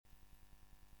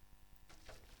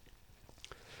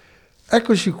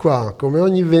Eccoci qua, come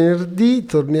ogni venerdì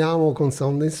torniamo con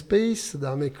Sound and Space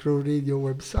da mcrowradio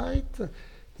website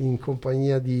in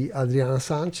compagnia di Adriana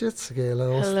Sanchez, che è la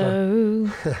nostra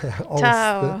host.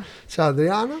 Ciao. Ciao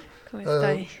Adriana. Come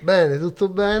stai? Bene, tutto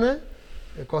bene.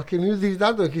 Qualche minuto di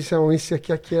ritardo perché siamo messi a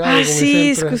chiacchierare Ah come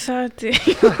sì, sempre. scusate.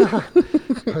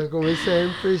 Come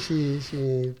sempre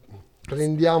ci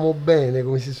prendiamo bene,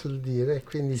 come si suol dire, e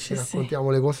quindi ci Sì,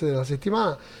 raccontiamo le cose della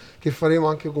settimana che faremo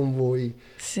anche con voi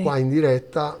sì. qua in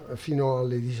diretta fino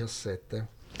alle 17.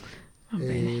 Va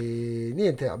bene. E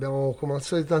niente, abbiamo come al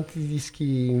solito tanti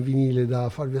dischi in vinile da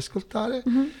farvi ascoltare.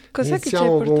 Cos'è che ci hai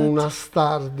Iniziamo con portato? una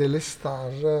star delle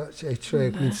star,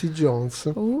 cioè Quincy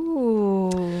Jones, con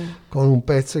un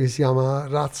pezzo che si chiama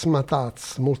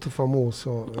Razzmatazz, molto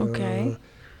famoso, Ok.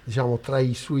 diciamo tra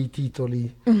i suoi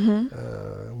titoli,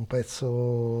 un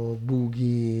pezzo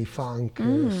boogie, funk,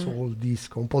 soul,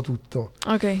 disco, un po' tutto,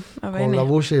 Ok, va con la bene.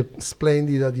 voce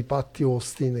splendida di Patti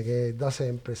Austin, che da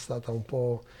sempre è stata un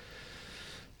po',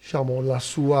 diciamo, la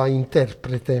sua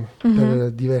interprete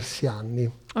per diversi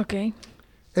anni. Ok.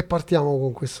 E partiamo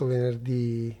con questo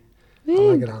venerdì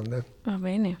alla grande. Va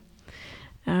bene.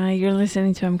 You're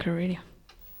listening to mcrowradio.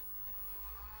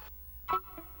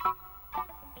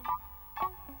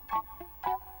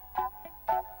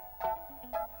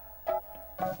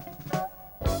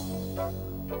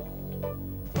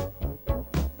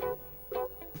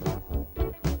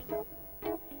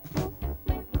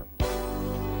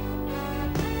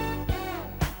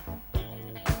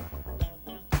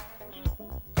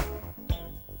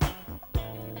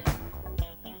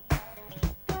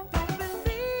 Don't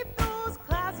believe those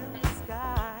clouds in the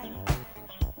sky.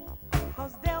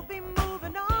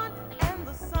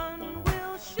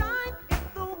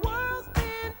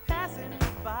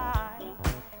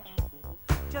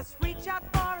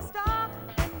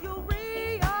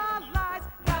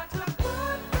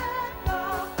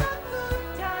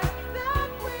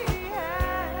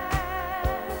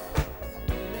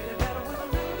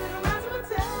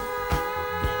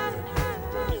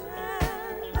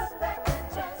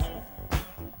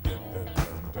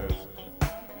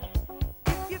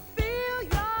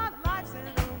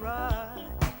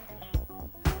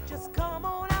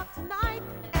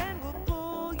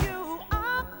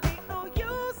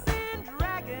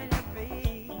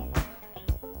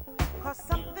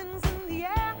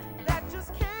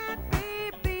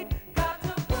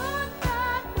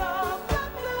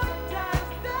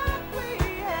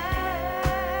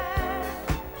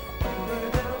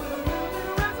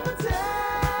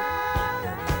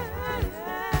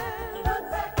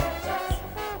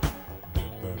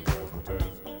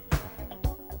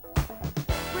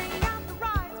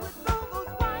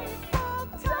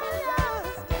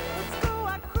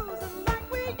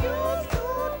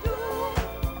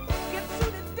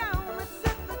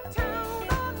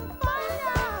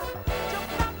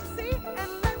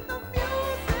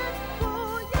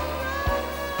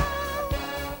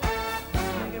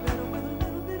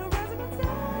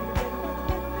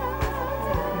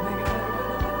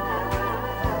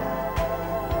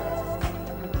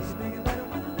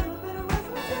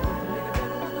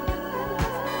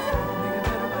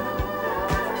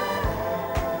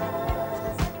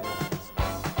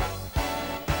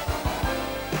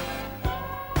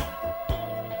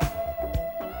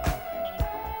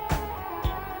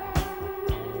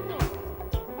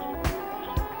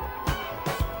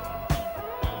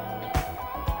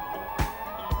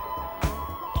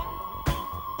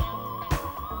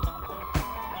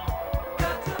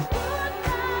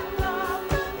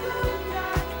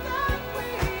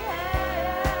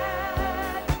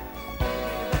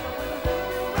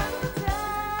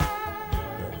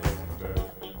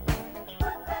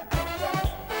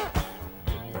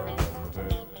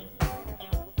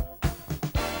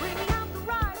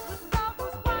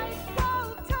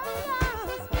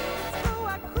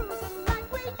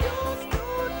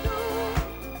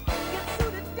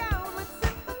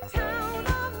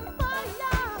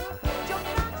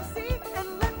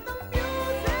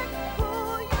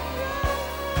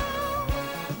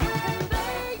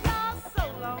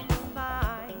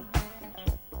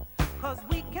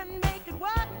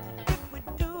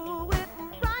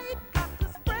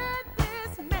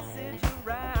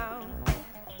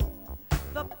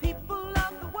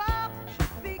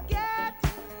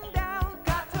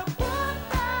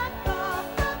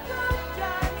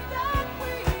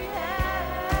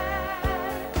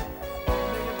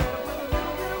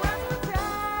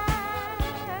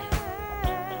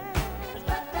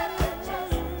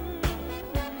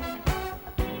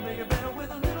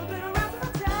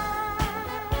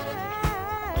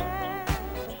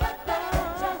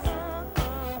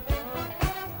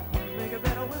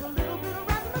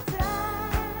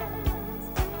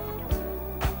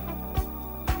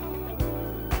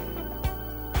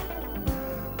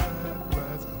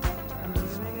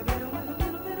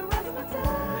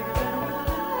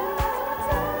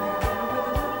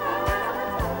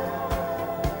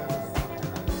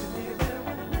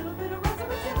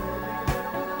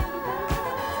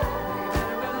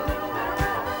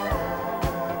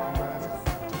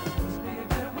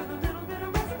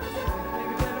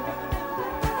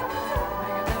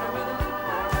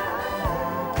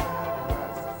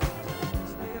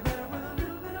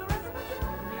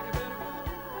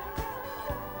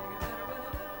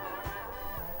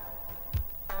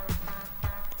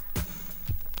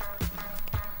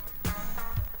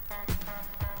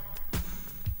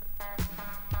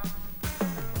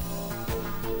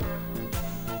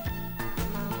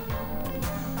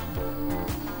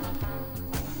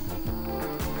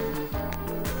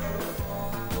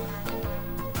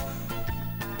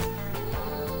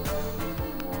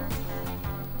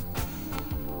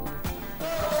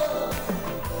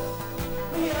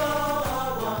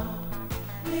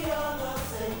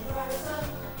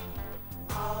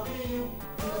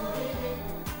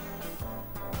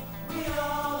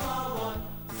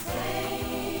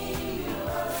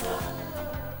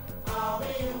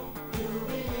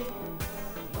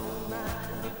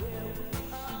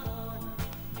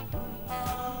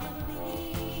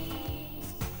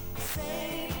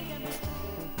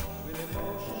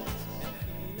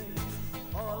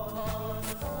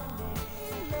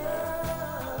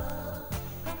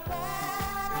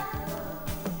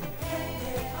 Can't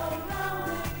get around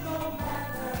it no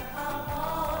matter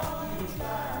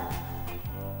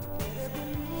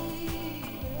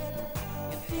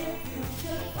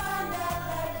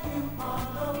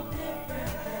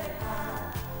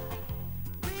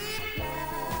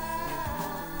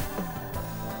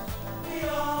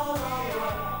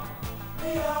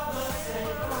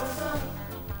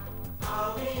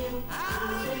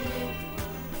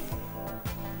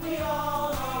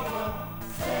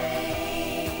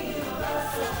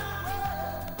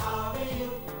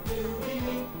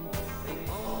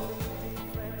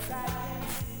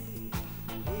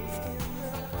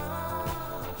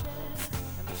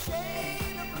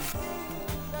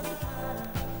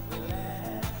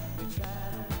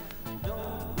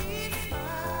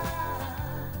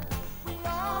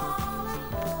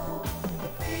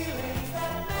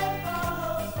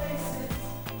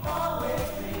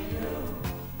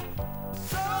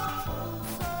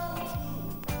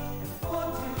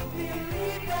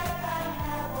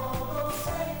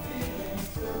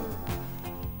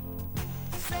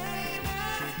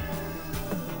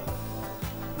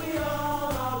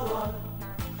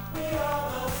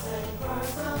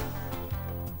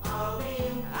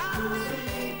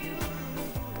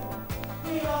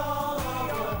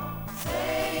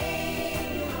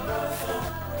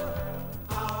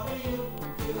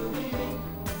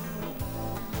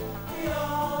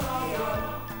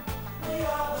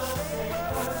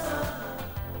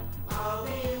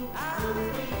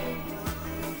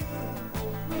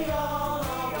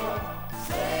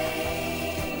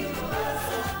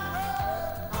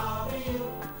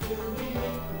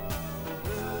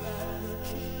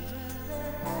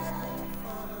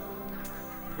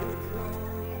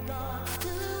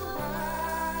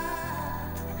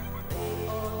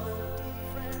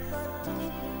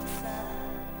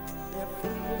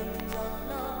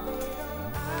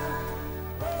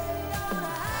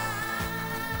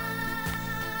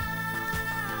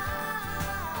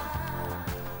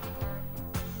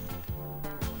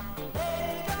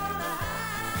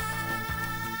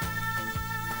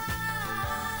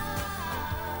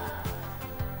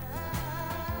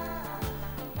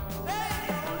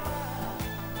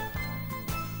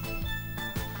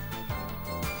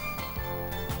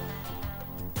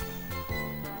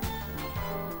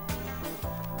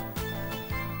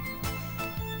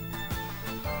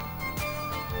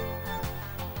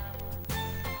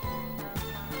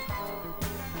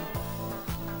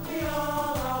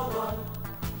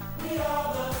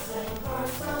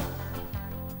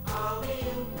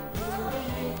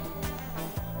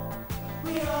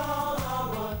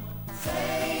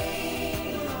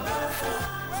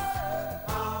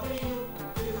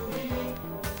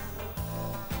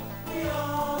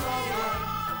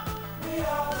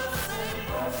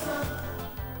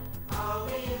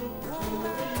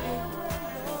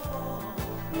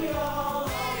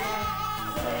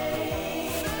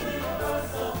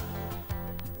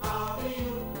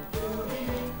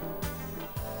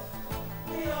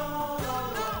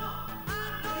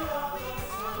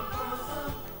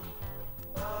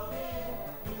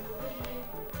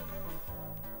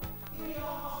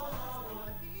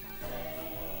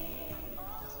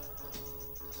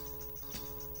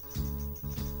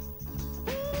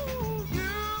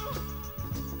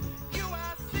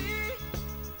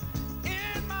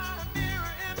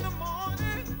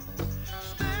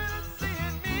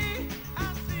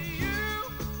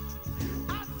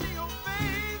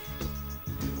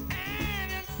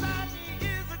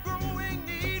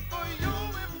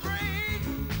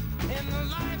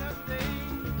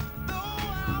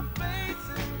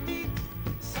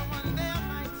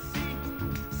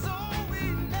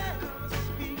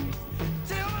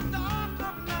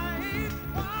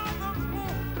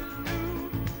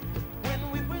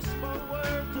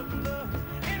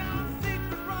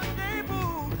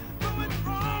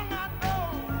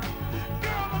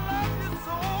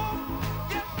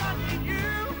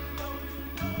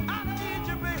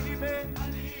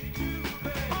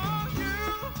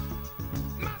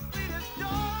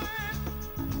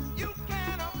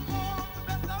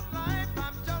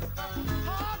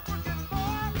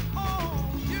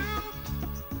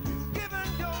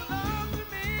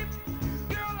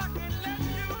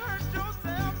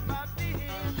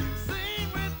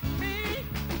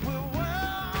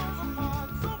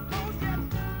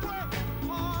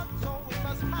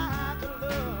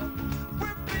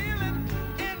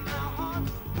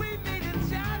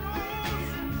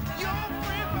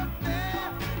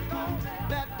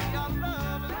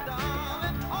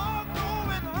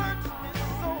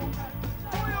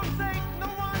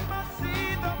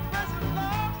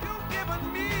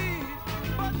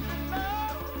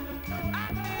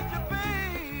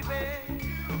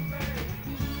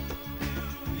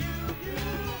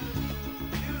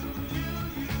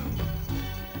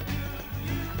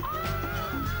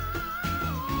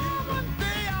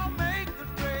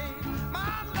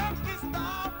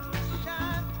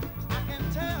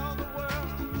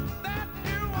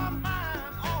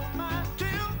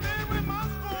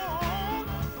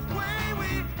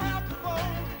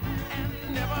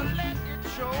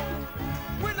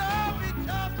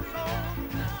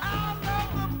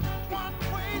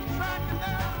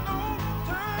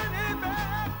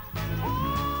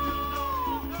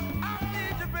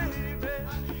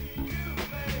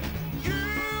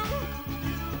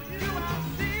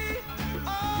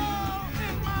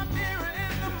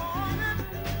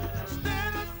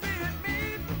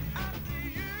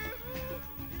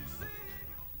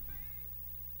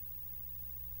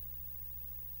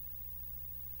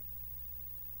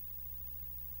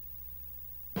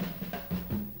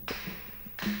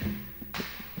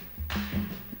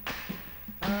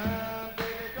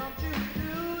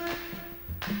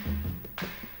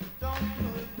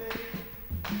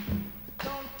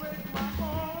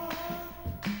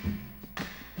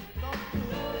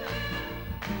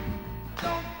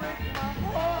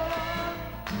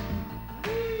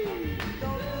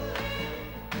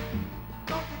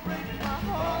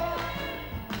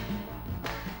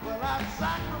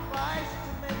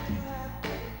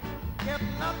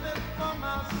nothing for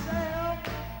myself.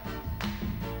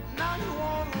 Now you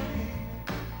wanna leave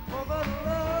for the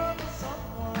love of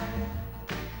someone.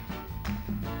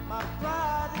 My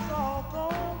pride is all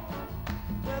gone,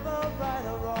 whether right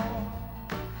or wrong.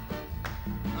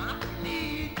 I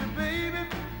need you, baby.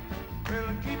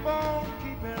 Well, keep on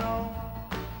keeping on.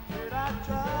 Should I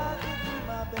try to do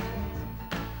my best?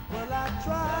 Well, I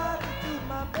try to do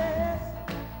my best.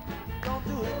 Don't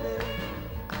do it, baby.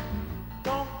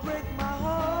 Don't break my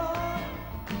heart.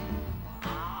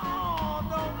 Oh,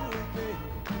 don't do it, baby.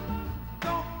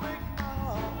 Don't break my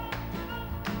heart.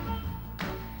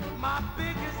 My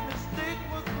biggest mistake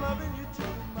was loving you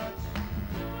too much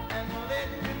and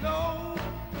letting you know.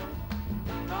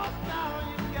 Cause now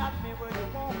you got me where you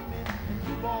want me and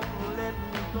you won't let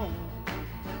me go.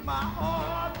 My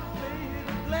heart was made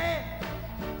of glass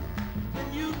and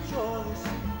you surely see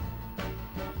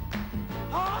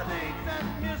heartaches and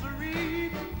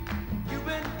misery you've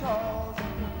been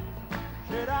causing me.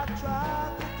 Should I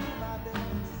try to do my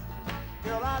best?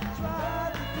 Girl, I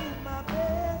try to do my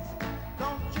best.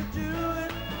 Don't you do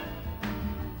it.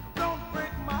 Don't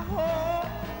break my heart.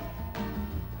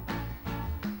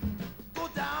 Go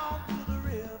down to the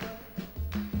river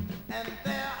and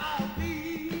there I'll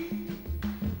be.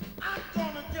 I'm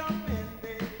gonna jump in,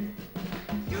 baby.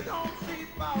 You don't see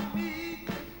about me.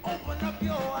 Open up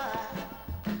your eyes.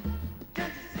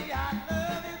 Can't you see I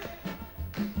love it?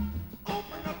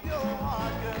 Open up your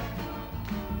heart, girl.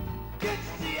 Can't you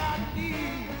see I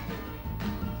need?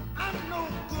 I'm no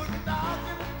good without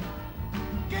you.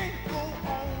 Can't go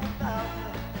on without you.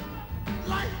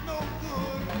 Life's no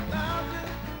good without you.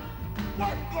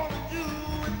 What gonna do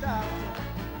without you?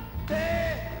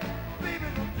 Hey, baby,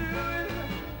 don't do it.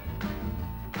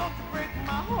 Don't you break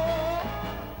my heart.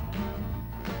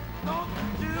 Don't you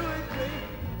do it, baby.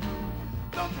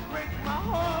 Don't you break my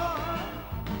heart.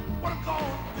 What I'm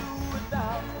gonna do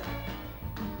without you?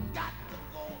 Got to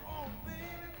go on,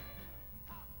 baby.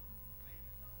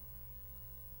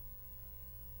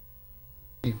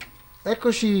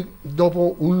 Eccoci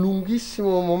dopo un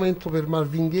lunghissimo momento per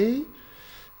Marvin Gaye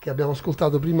che abbiamo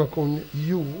ascoltato prima con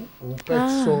You, un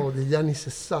pezzo degli anni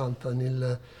 60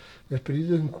 nel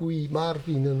periodo in cui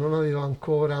Marvin non aveva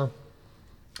ancora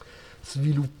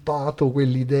sviluppato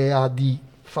quell'idea di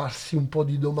farsi un po'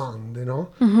 di domande,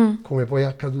 no? Come poi è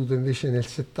accaduto invece nel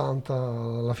 70,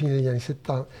 alla fine degli anni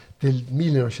 70, del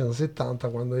 1970,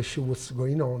 quando esce What's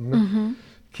Going On,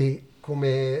 che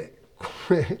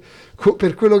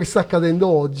per quello che sta accadendo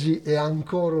oggi è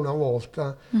ancora una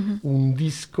volta un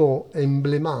disco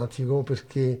emblematico,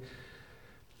 perché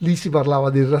lì si parlava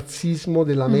del razzismo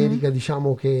dell'America,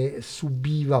 diciamo, che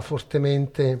subiva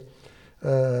fortemente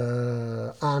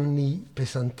anni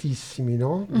pesantissimi,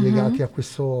 no? Legati a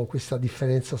questa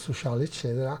differenza sociale,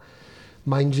 eccetera.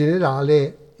 Ma in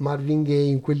generale Marvin Gaye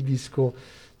in quel disco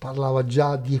parlava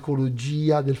già di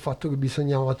ecologia, del fatto che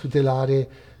bisognava tutelare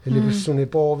le persone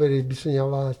povere,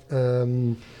 bisognava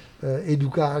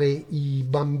educare i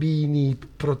bambini,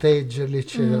 proteggerli,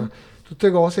 eccetera. Tutte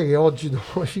cose che oggi,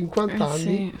 dopo 50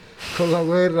 anni, con la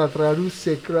guerra tra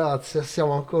Russia e Croazia,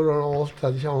 stiamo ancora una volta,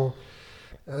 diciamo,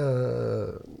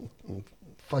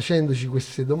 facendoci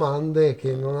queste domande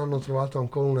che non hanno trovato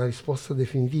ancora una risposta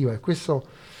definitiva. E questo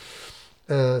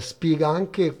spiega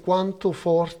anche quanto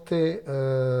forte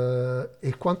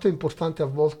e quanto è importante a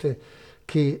volte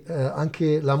che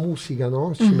anche la musica,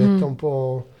 no? Ci metta un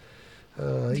po'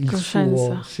 il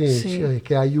suo, cioè,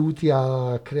 che aiuti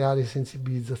a creare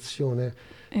sensibilizzazione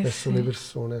verso le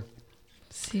persone.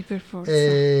 Sì, per forza.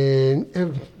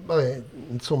 Vabbè,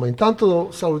 insomma,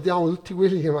 intanto salutiamo tutti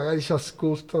quelli che magari ci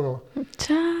ascoltano.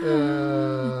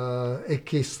 Ciao. E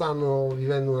che stanno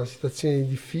vivendo una situazione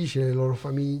difficile, le loro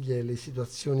famiglie, le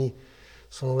situazioni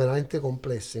sono veramente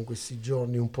complesse in questi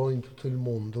giorni, un po' in tutto il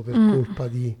mondo, per colpa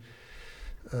di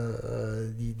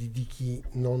chi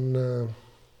non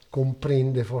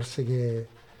comprende forse che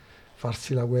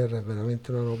farsi la guerra è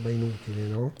veramente una roba inutile,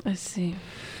 no? Sì,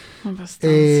 abbastanza.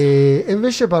 E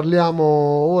invece parliamo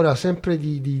ora sempre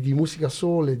di musica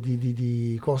soul e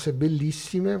di cose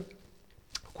bellissime.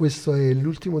 Questo è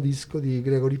l'ultimo disco di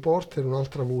Gregory Porter,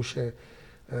 un'altra voce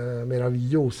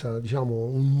meravigliosa, diciamo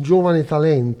un giovane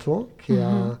talento che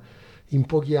ha in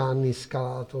pochi anni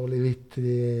scalato le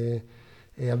vette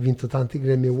e ha vinto tanti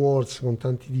Grammy Awards con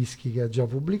tanti dischi che ha già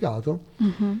pubblicato.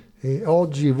 E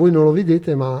oggi voi non lo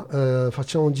vedete, ma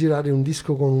facciamo girare un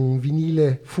disco con un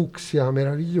vinile fucsia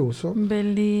meraviglioso.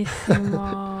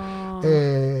 Bellissimo.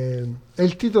 E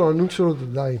il titolo annuncialo tu,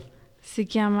 dai. Si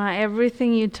chiama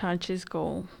Everything You Touch is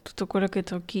Gold. Tutto quello che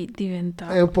tocchi diventa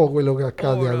È un po' quello che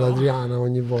accade ad Adriana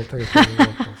ogni volta che fa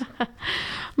qualcosa.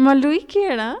 Ma lui chi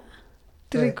era?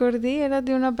 Ti ricordi? Era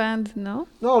di una band, no?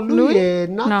 No, lui è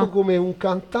nato No. come un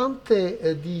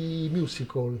cantante di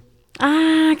musical.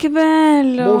 Ah, che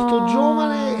bello! Molto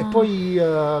giovane e poi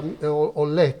ho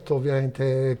letto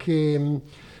ovviamente che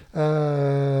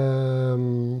a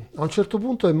un certo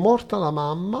punto è morta la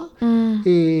mamma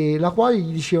e la quale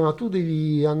gli diceva tu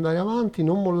devi andare avanti,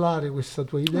 non mollare questa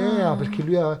tua idea perché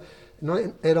lui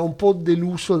era un po'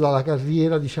 deluso dalla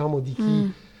carriera diciamo di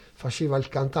chi faceva il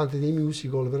cantante dei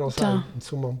musical, però sai, Già.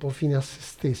 insomma un po' fine a se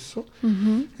stesso.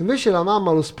 Mhm. Invece la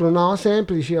mamma lo spronava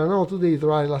sempre, diceva no, tu devi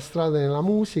trovare la strada nella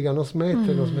musica, non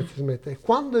smettere, non smettere, smettere. E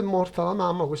quando è morta la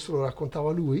mamma, questo lo raccontava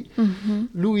lui,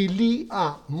 lui lì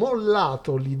ha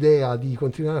mollato l'idea di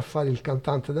continuare a fare il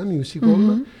cantante da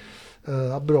musical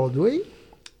a Broadway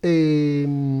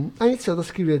e ha iniziato a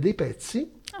scrivere dei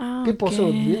pezzi Ah, che poi ok. sono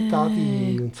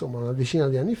diventati, insomma, una decina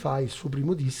di anni fa il suo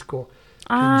primo disco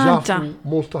che Ah, già già. fu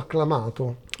molto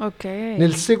acclamato. Ok.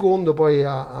 Nel secondo poi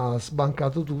ha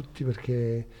sbancato tutti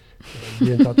perché è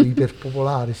diventato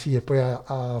iperpopolare, sì, e poi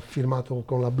ha firmato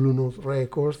con la Blue Note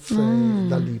Records e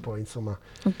da lì poi insomma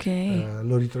Ok.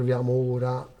 lo ritroviamo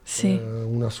ora, Sì.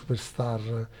 una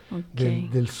superstar Ok.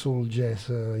 del soul jazz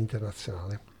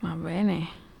internazionale. Va bene.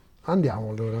 Andiamo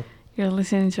allora. You're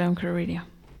listening to mcrowradio.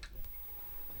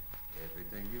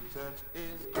 Everything you touch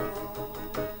is gold.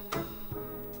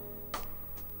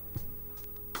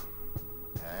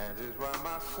 That is why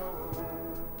my soul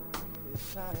is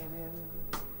shining.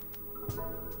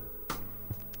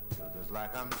 Feel just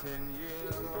like I'm 10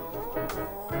 years old.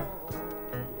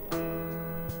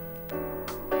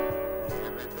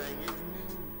 Everything is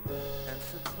new and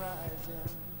surprising.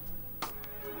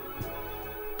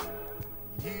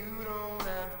 You don't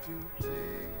have to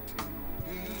dig too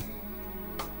deep.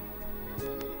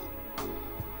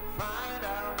 Find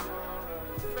out your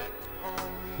effect on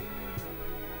me.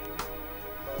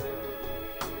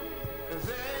 'Cause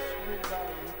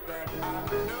everybody that I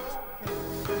know can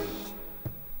see,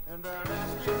 and they're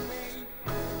asking me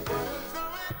what is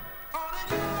going on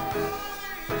in your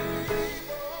life.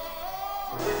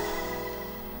 Oh,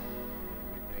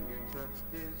 everything you touch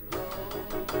is gold.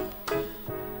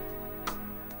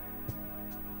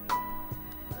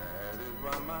 That is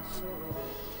why my soul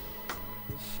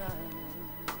is shining.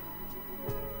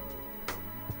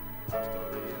 Our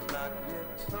story is not yet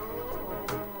told.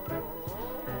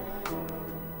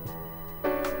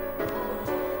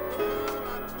 Girl,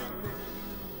 I think that you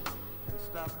can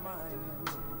stop mining.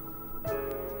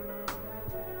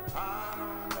 I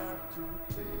don't have to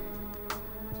think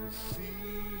to see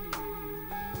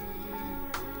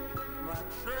my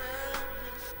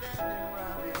treasure standing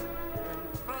right in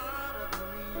front of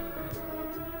me.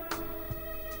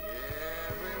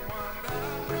 Everyone that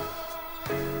I know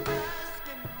is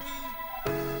asking me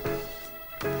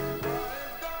what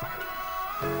is going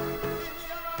on in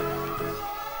your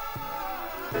life.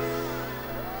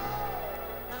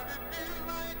 And it feels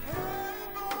like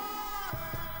heaven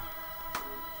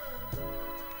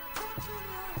touching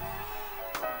your hand, but it's just like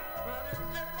heaven holding your hand, but it's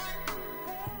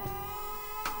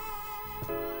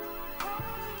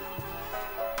just like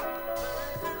heaven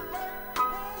sitting there,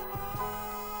 but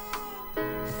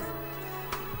it's just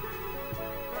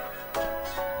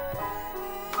like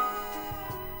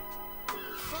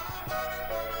heaven. Somebody's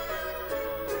gonna have to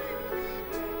bring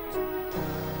me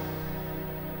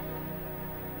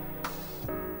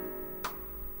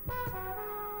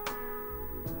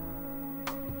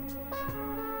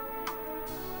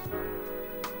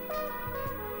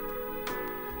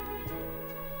back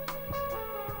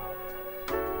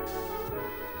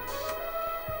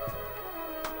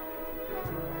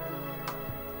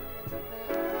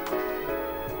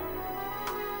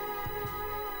to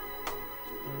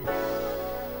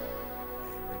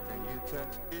everything you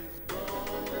touch is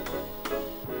gold.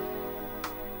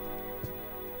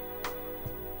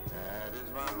 That is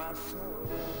why my soul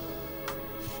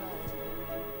is shining.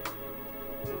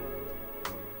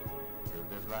 Feel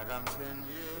just like I'm 10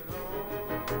 years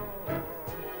old.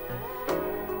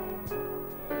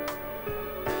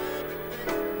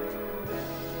 Everything's new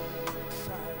and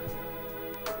exciting.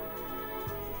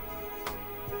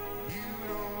 You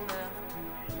don't have to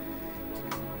dig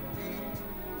too deep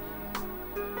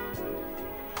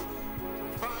to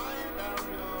find out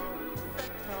your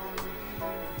effect on me.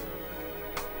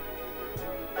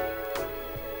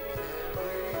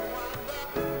 Everyone that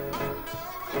I know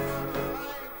in my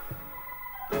life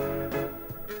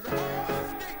is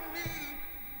asking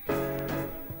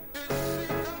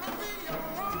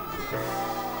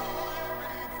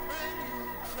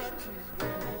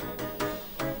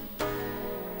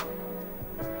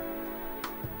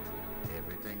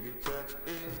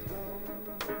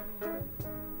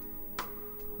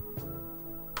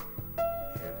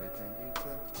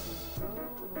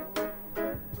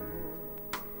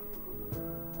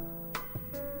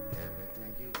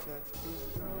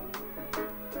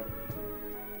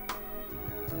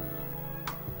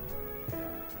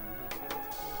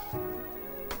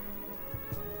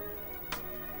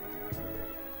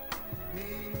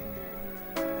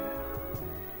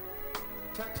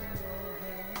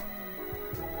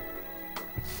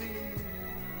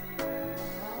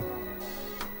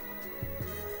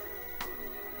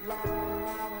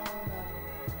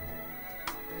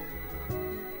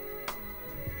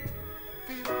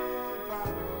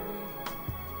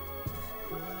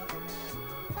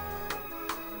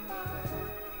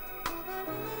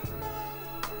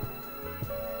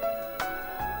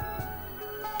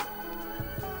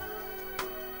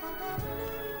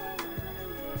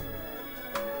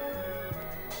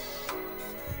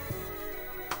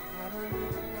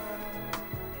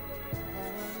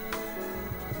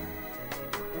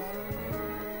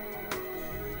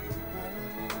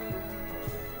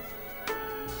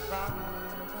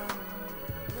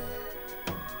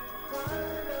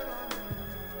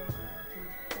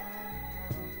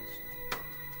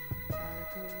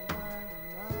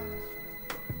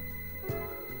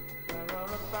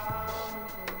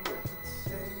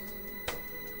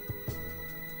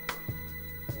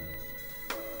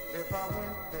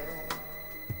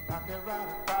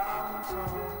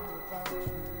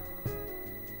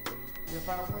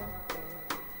I went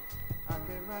there, I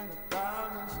could write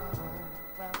 1,000 songs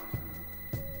about you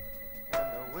and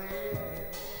the way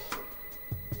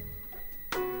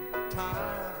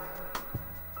time.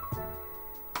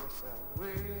 Yes, I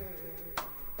will.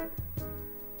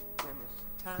 Give me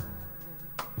some time,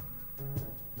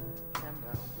 and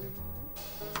I will.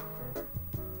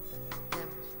 Give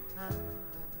me some time.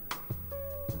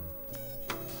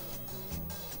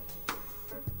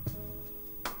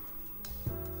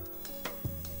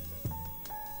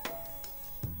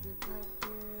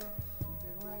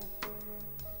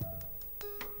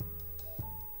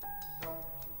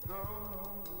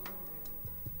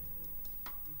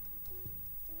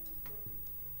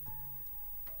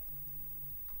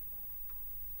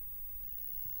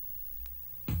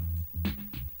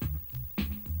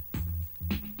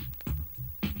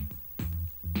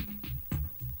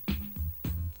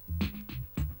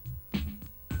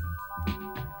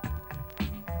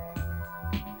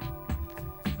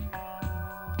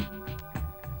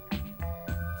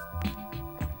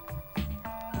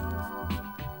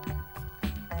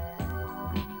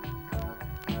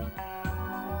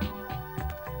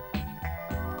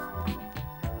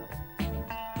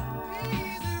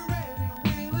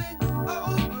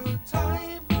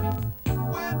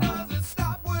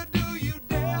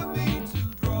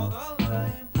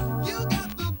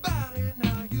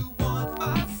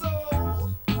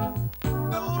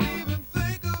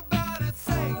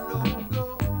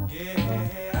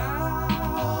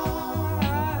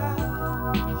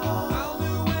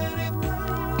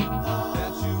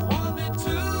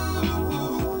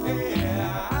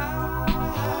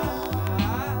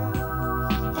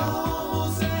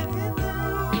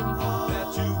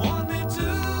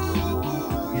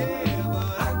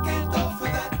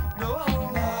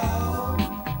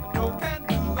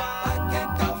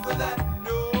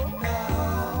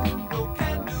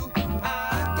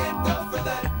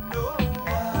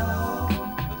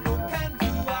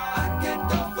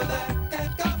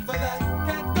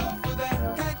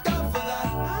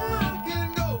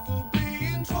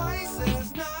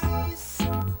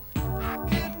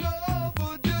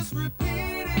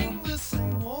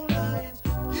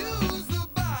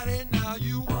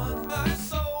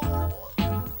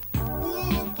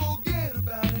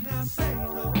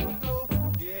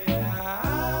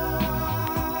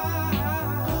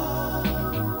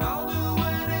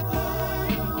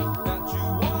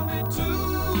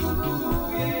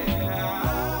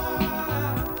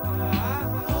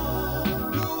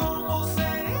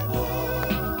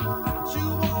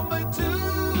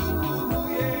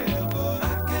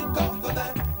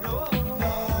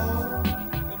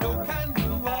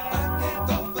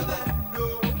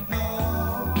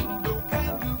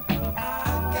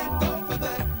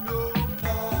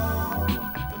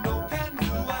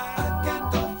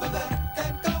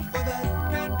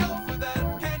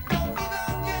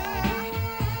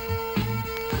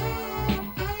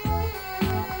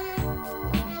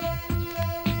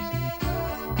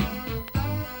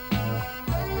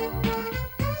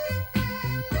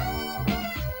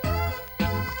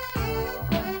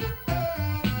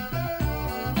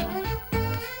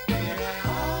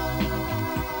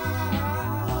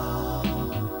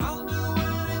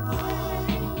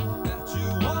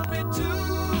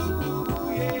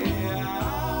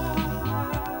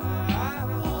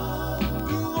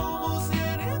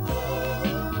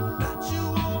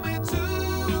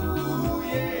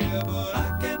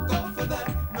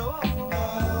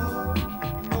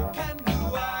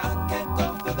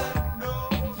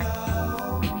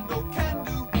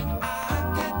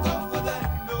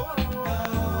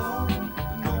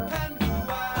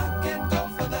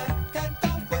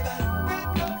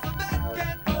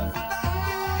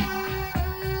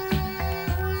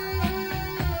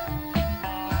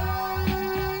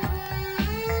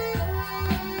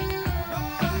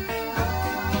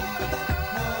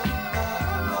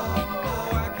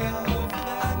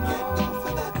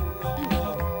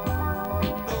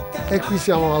 E qui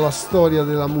siamo alla storia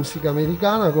della musica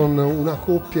americana con una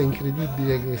coppia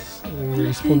incredibile che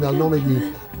risponde al nome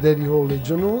di Daddy Hall e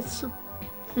John Oates.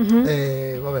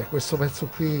 E vabbè, questo pezzo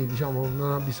qui diciamo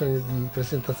non ha bisogno di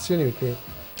presentazioni perché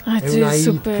è una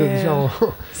hit diciamo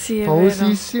sì,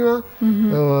 famosissima,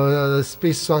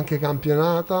 spesso anche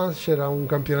campionata. C'era un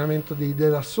campionamento dei De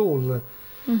La Soul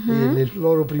nel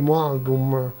loro primo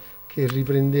album che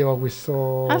riprendeva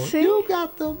questo You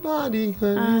Got the Body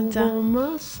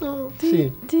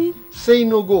sì. Say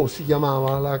No Go si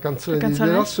chiamava la canzone di De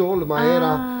La Soul, ma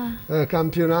era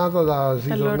campionata dal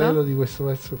ritornello di questo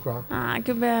pezzo qua. Ah,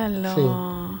 che bello! Sì.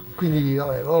 Quindi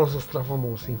vabbè, loro sono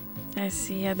strafamosi. Eh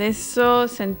sì, adesso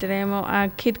sentiremo a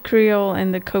Kid Creole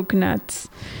and the Coconuts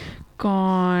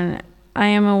con I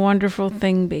Am a Wonderful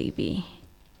Thing, Baby.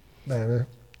 Bene.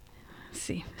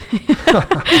 Sì.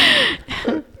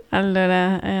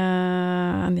 Allora,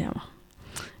 andiamo.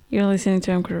 You're listening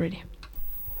to mcrowradio.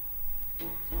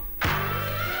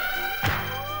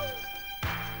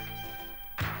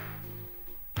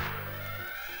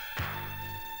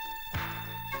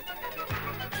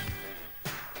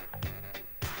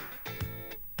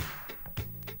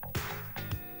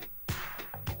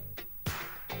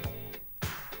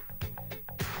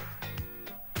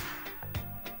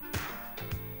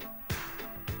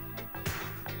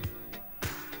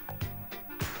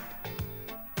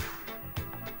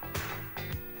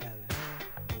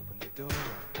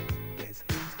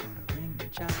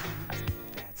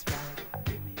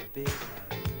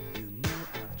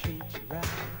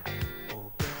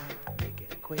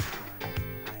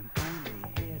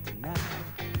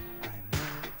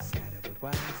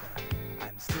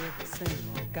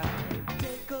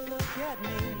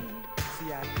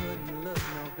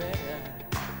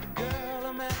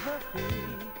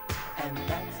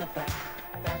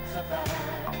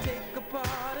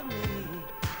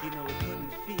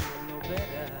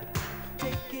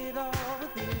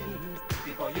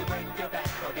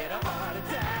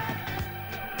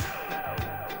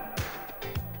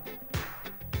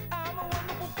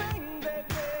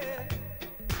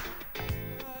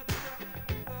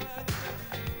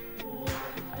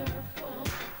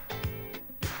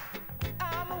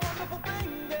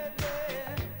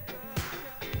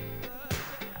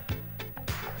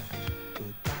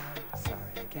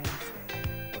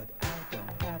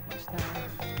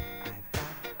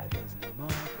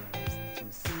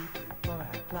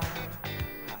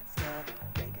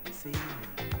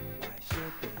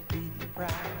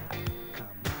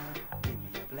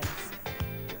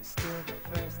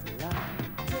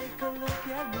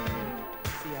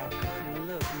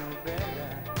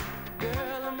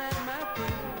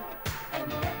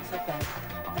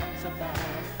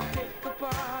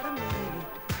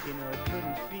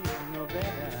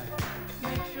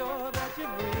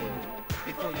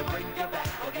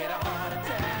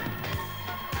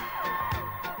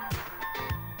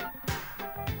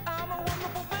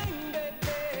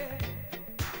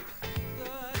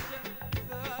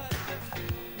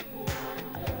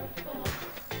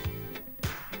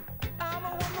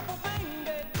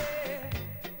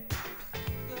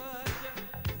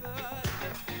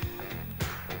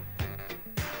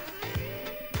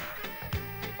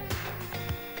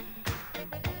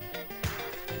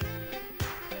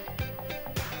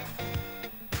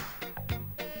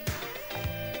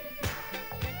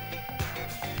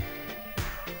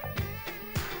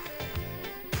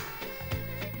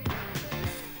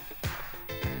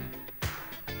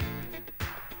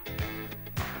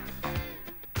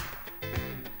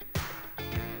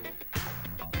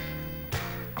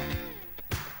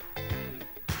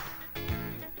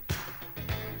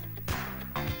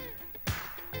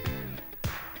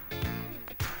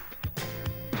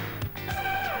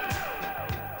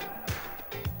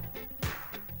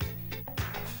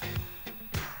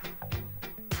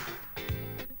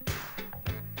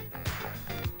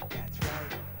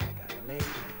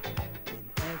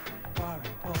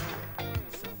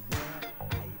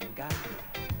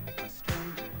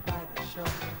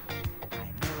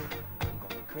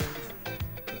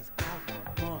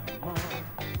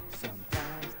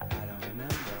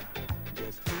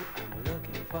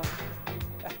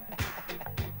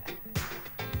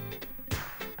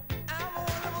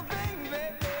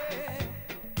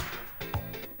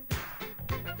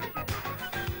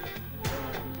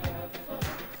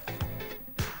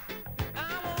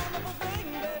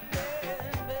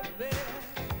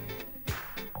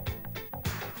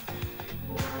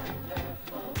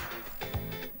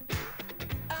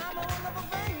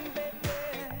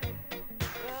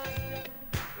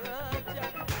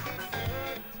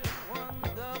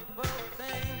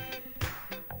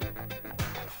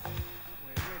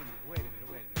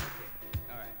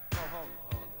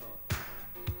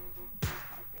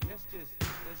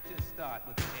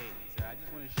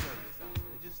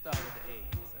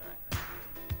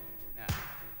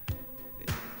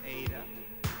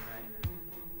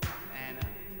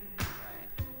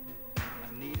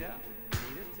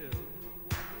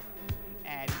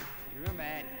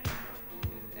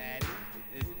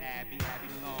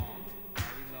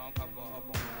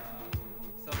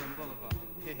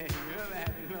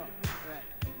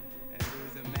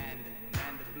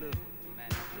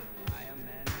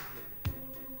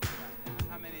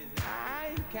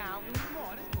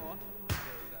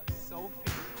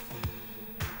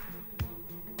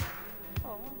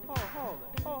 hold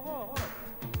it. Hold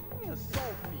it. You're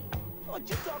Sophie. What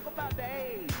you talk about the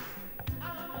age?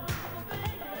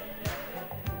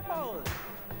 Hold it.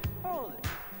 Hold it.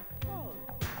 Hold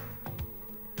it.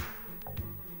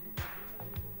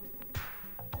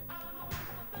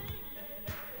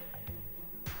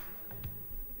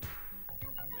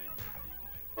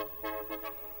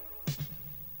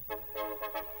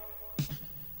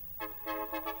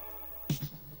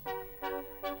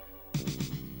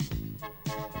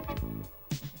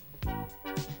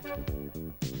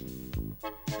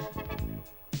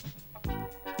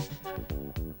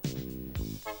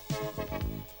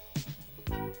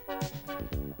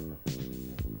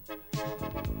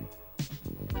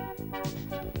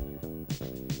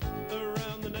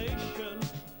 Around the nation,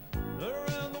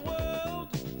 around the world,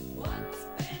 What's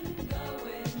been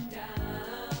going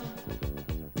down?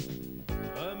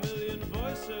 a million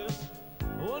voices,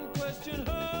 one question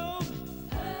heard.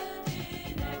 Heard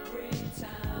in every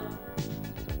town.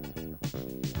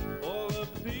 All of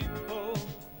the people,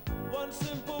 one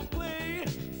simple plea.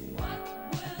 What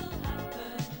will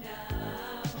happen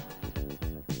now?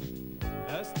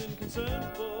 Asked and concerned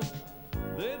for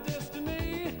their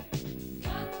destiny.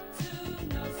 Got to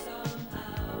know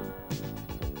somehow.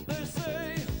 They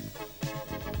say,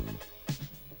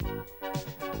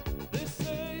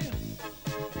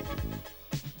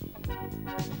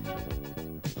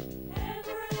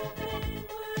 Everything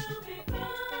will be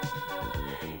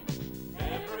fine.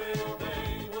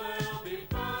 everything will be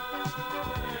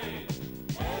fine.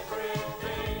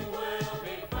 Everything will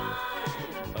be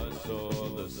fine. I saw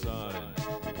the sign.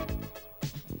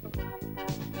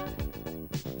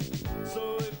 So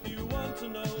if you want to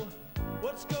know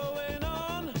what's going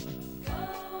on,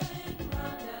 Going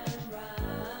round and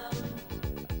round.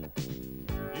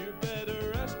 you better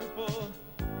ask before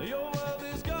your world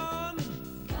is gone.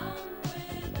 Gone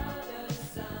without a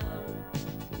sound.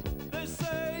 They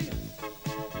say,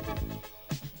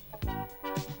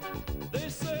 they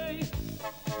say,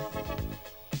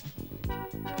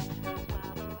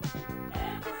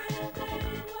 Everything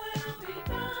will be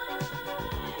fine.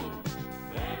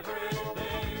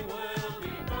 everything will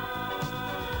be fine.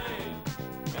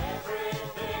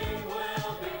 Everything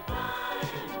will be fine.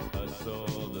 I saw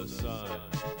the sign.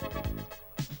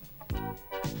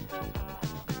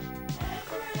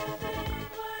 Everything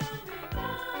will be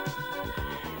fine.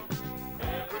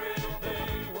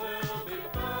 Everything will be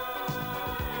fine.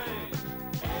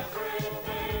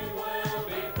 Everything will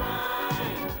be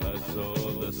fine. I saw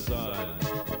the sign.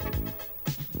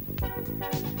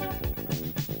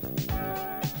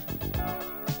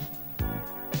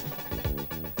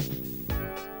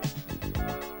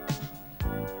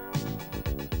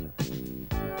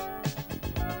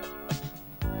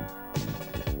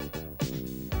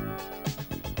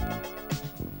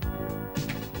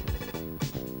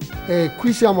 E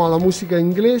qui siamo alla musica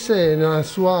inglese nella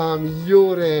sua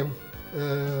migliore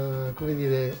come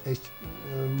dire,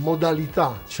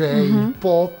 modalità, cioè il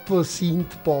pop,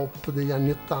 synth pop degli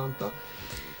anni 80.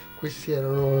 Questi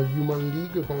erano gli Human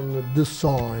League con The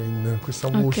Sign, questa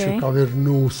voce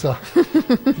cavernosa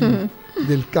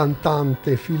del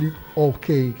cantante Philip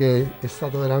Oakey, che è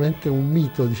stato veramente un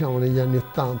mito, diciamo, negli anni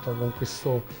 80, con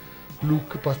questo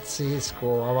look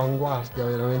pazzesco, avanguardia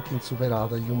veramente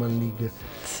insuperata, gli Human League.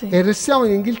 Sì. E restiamo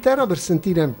in Inghilterra per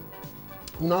sentire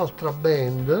un'altra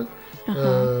band,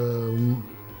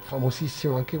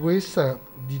 famosissima anche questa,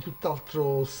 di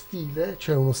tutt'altro stile,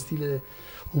 cioè uno stile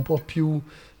un po' più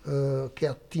che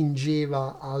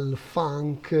attingeva al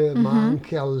funk, ma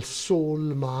anche al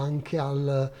soul, ma anche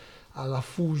alla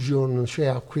fusion, cioè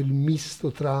a quel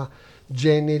misto tra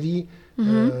generi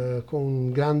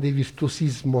con grande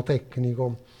virtuosismo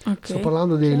tecnico. Sto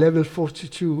parlando dei Level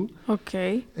 42.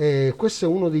 Ok. Questo è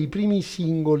uno dei primi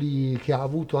singoli che ha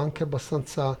avuto anche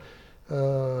abbastanza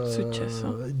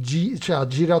Successo. cioè ha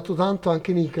girato tanto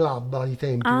anche nei club ai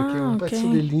tempi, perché è un pezzo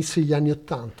dell'inizio degli anni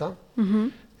 80.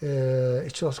 E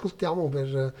ce lo ascoltiamo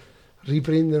per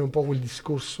riprendere un po' quel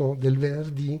discorso del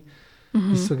venerdì,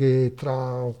 visto che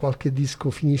tra qualche disco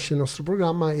finisce il nostro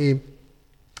programma e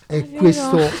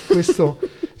questo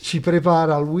ci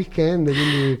prepara al weekend,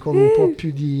 quindi con un po'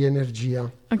 più di energia.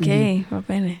 Ok, Quindi, va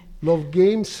bene. Love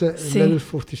Games, Sì. Level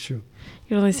 42.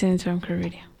 You're listening to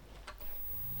mcrowradio.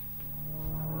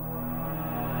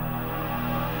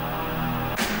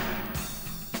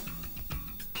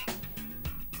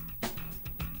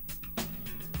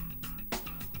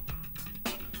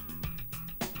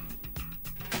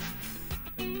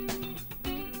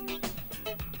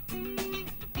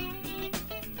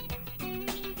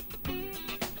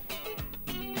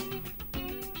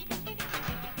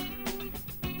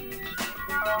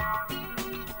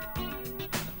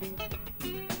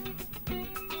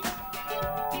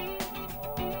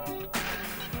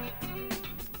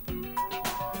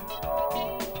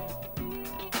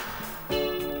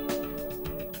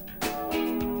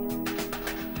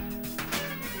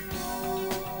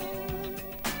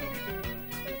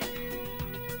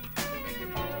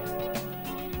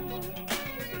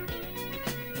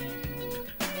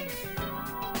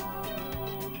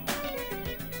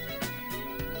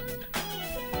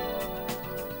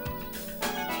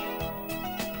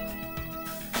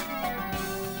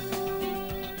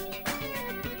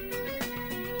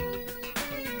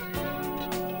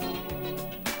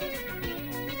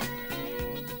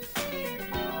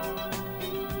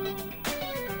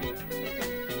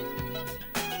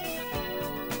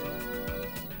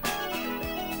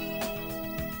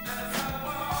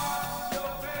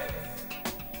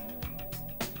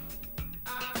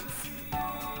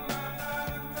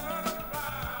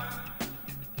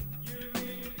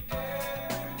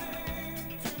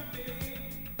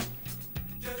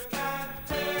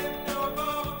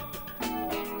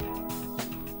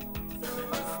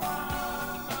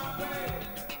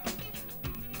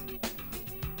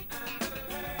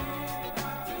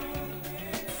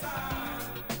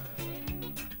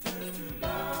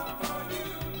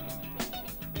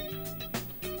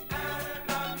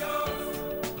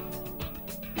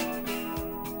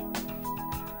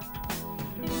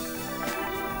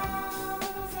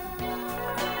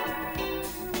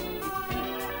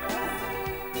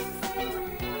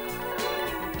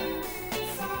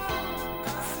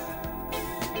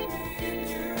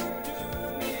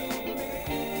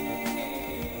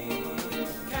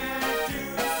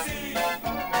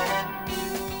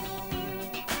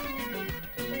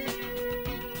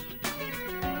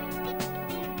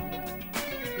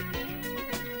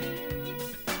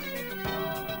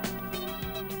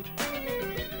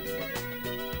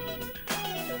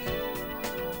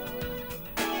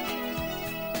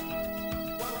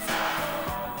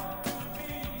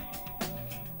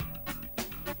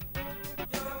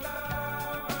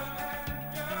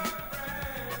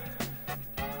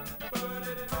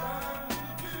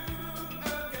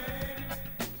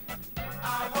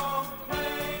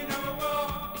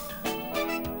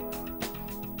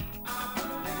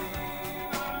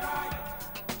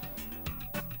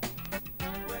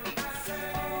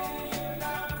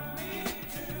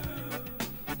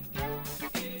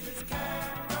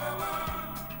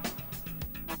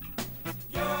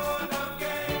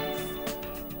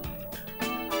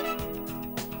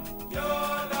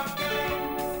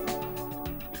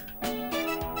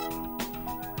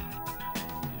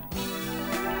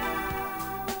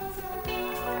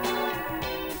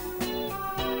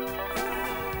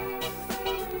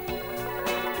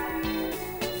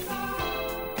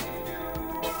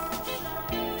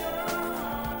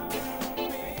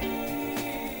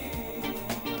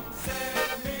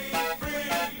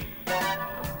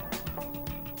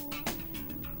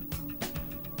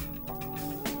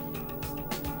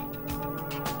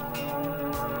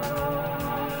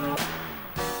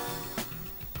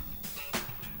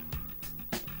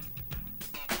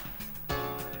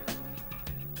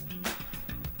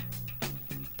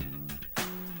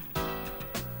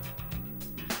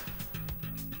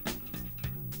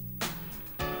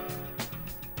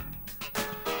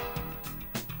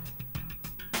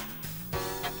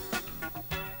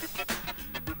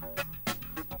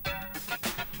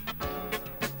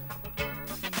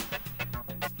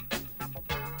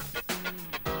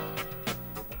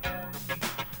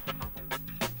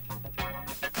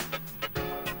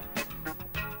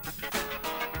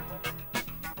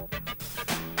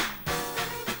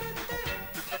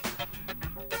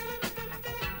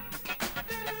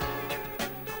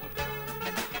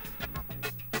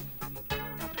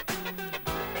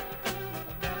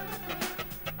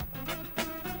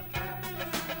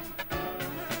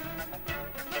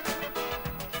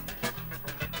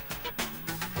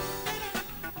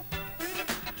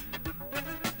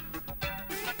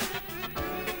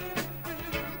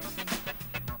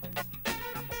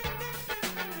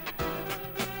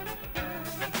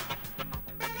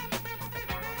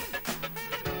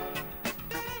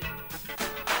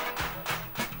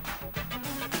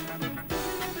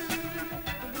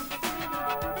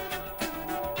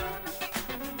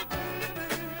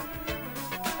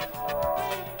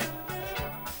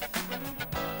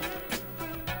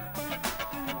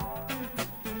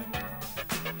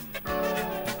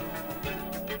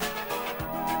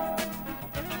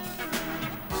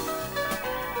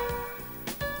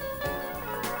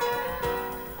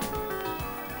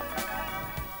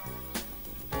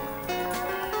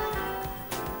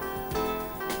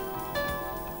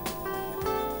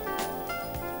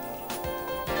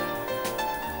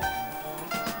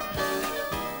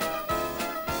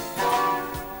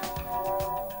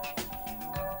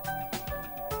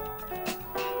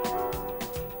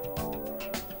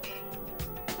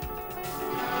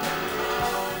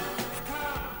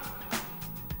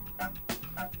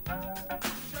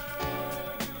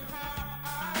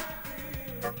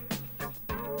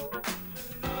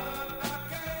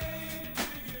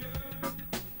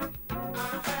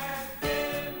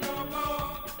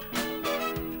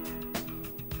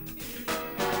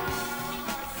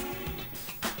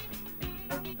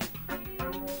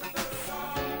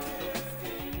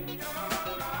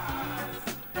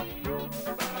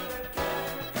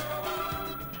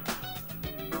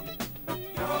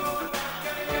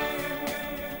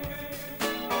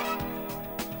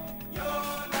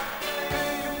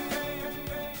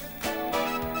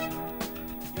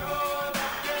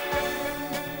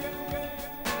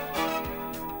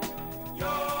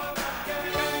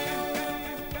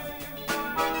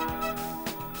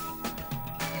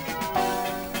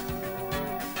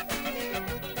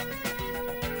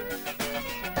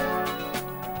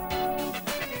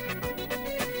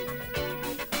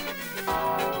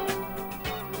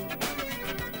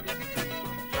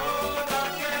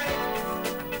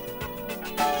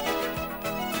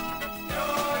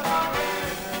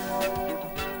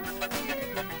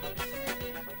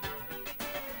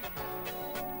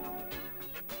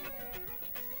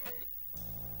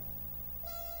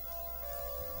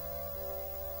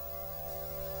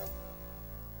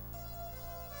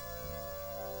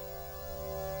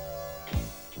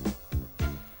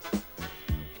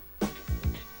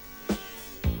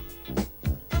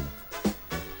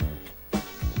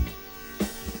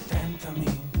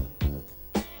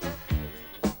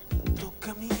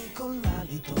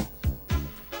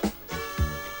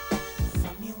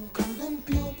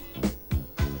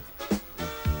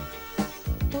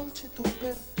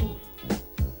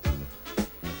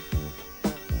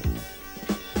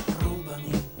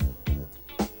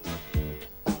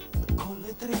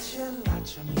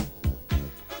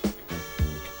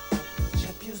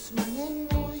 smania in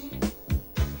noi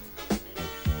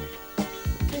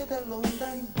che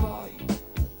dall'onda in poi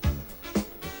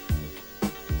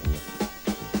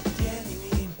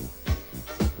tienimi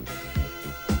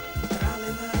tra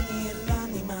le mani e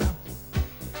l'anima,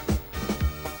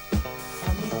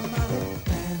 fammi un male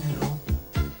tenero,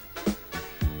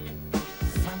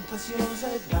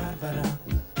 fantasiosa e barbara.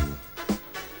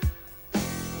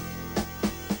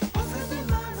 Ho freddo in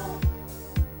mano,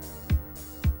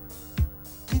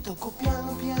 ti tocco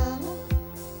piano piano,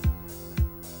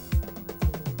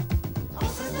 ho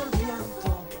freddo il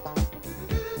pianto,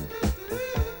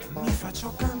 mi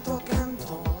faccio canto a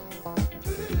canto,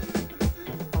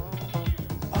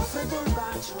 ho freddo il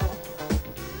bacio,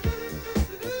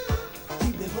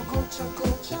 ti bevo goccia a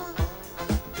goccia,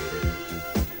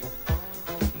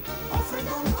 ho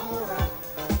freddo ancora,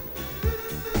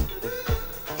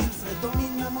 il freddo mi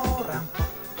innamora.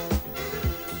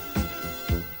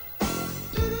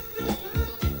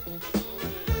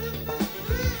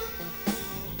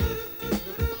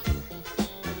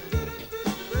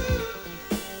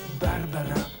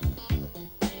 Barbara,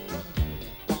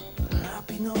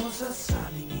 rapinosa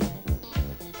salimi,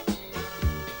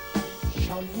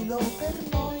 scioglilo per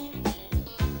noi,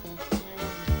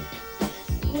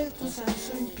 quel tuo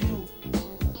senso in più,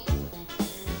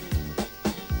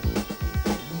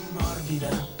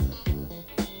 morbida,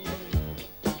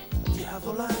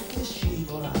 diavola che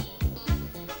scivola,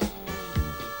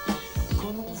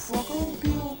 con un fuoco in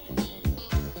più,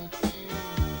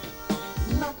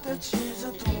 notte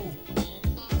accesa tu.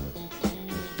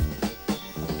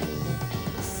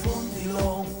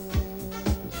 Fondilo,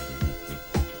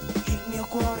 il mio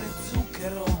cuore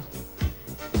zucchero,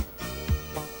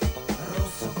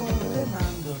 rosso con le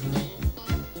mandorle,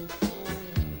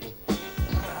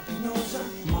 rapinosa,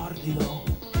 mordilo.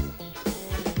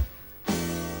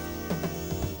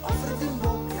 Ho freddo in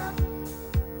bocca,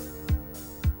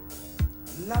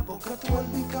 la bocca tua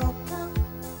albicocca,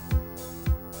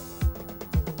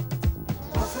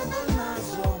 ho freddo il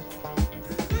naso,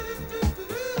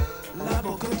 la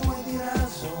bocca tua è di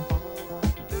raso,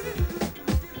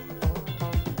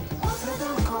 ho freddo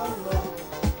il collo,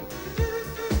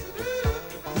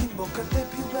 in bocca a te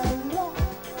più bello,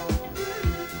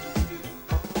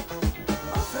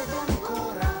 ho freddo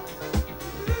ancora,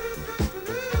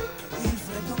 il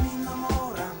freddo mi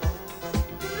innamora,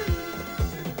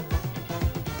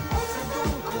 ho freddo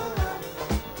ancora.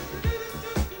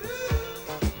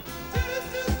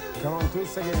 Come on,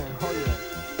 twist again. Oh yeah.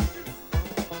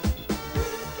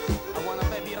 I wanna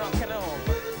baby rock and roll.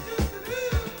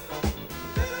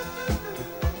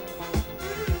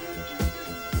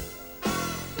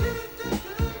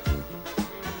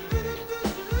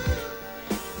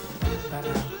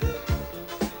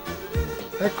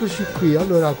 Eccoci qui,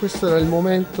 allora questo era il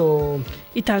momento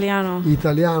Italiano.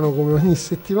 italiano come ogni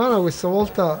settimana. Questa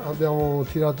volta abbiamo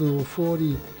tirato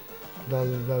fuori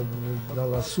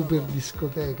dalla super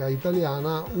discoteca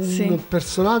italiana un Sì.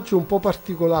 personaggio un po'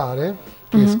 particolare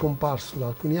che è scomparso da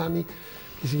alcuni anni,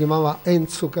 che si chiamava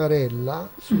Enzo Carella,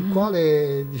 sul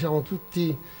quale diciamo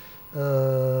tutti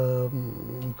come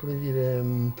dire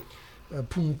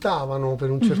puntavano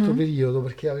per un certo periodo,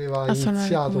 perché aveva A suonare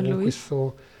iniziato come con lui.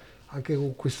 questo, anche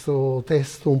con questo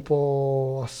testo un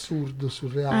po' assurdo, Ah, è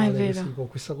surreale, vero. così, con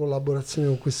questa collaborazione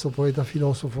con questo poeta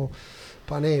filosofo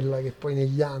Panella, che poi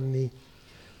negli anni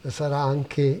sarà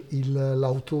anche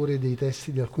l'autore dei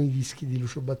testi di alcuni dischi di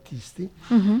Lucio Battisti.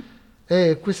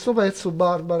 E questo pezzo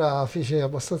Barbara fece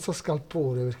abbastanza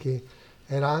scalpore, perché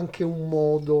era anche un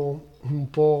modo un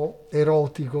po'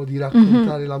 erotico di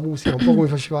raccontare la musica, un po' come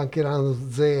faceva anche Rano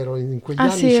Zero. In quegli Ah,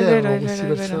 anni sì, è c'erano vero, è questi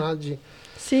vero, è vero. personaggi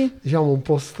Sì. diciamo un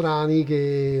po' strani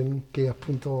che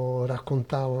appunto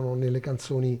raccontavano nelle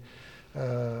canzoni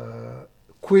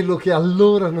quello che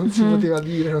allora non si poteva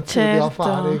dire, non si poteva Certo,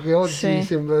 fare, che oggi sì.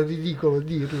 sembra ridicolo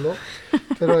dirlo,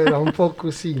 però era un po'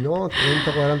 così, no?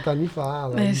 30-40 anni fa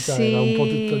la vita era un po'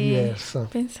 tutta diversa.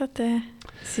 Pensa a te.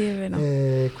 Sì, è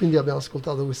vero. Quindi abbiamo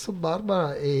ascoltato questo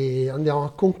Barbara e andiamo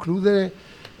a concludere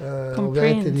Con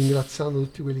ovviamente Prince. ringraziando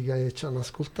tutti quelli che ci hanno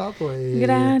ascoltato e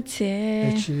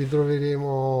Grazie. ci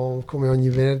ritroveremo come ogni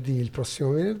venerdì, il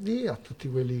prossimo venerdì. A tutti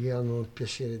quelli che hanno il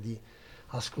piacere di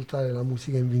ascoltare la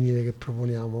musica in vinile che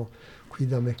proponiamo qui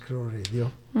da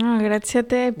mcrowradio. Grazie a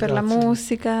te per la Grazie.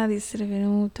 musica, di essere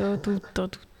venuto,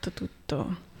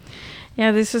 tutto. E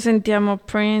adesso sentiamo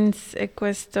Prince e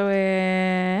questo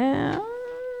è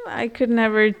I Could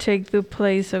Never Take the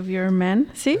Place of Your Man.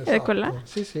 Sì, è Esatto. quella?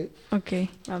 Sì. Ok,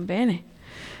 va bene.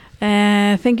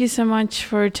 Thank you so much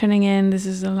for tuning in. This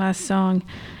is the last song.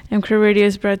 mcrow Radio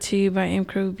is brought to you by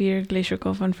mcrow Beer, Glacier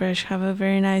Cold and Fresh. Have a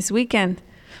very nice weekend.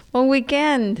 Buon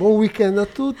weekend. Buon weekend a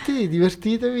tutti,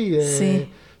 divertitevi e Sì.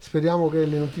 speriamo che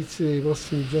le notizie dei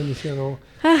prossimi giorni siano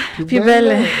Più più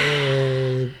belle. belle.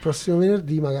 E il prossimo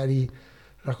venerdì magari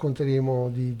racconteremo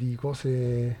di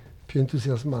cose più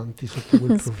entusiasmanti sotto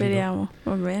quel profilo. Speriamo.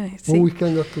 Va bene. Buon Sì.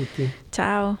 weekend a tutti.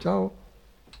 Ciao. Ciao.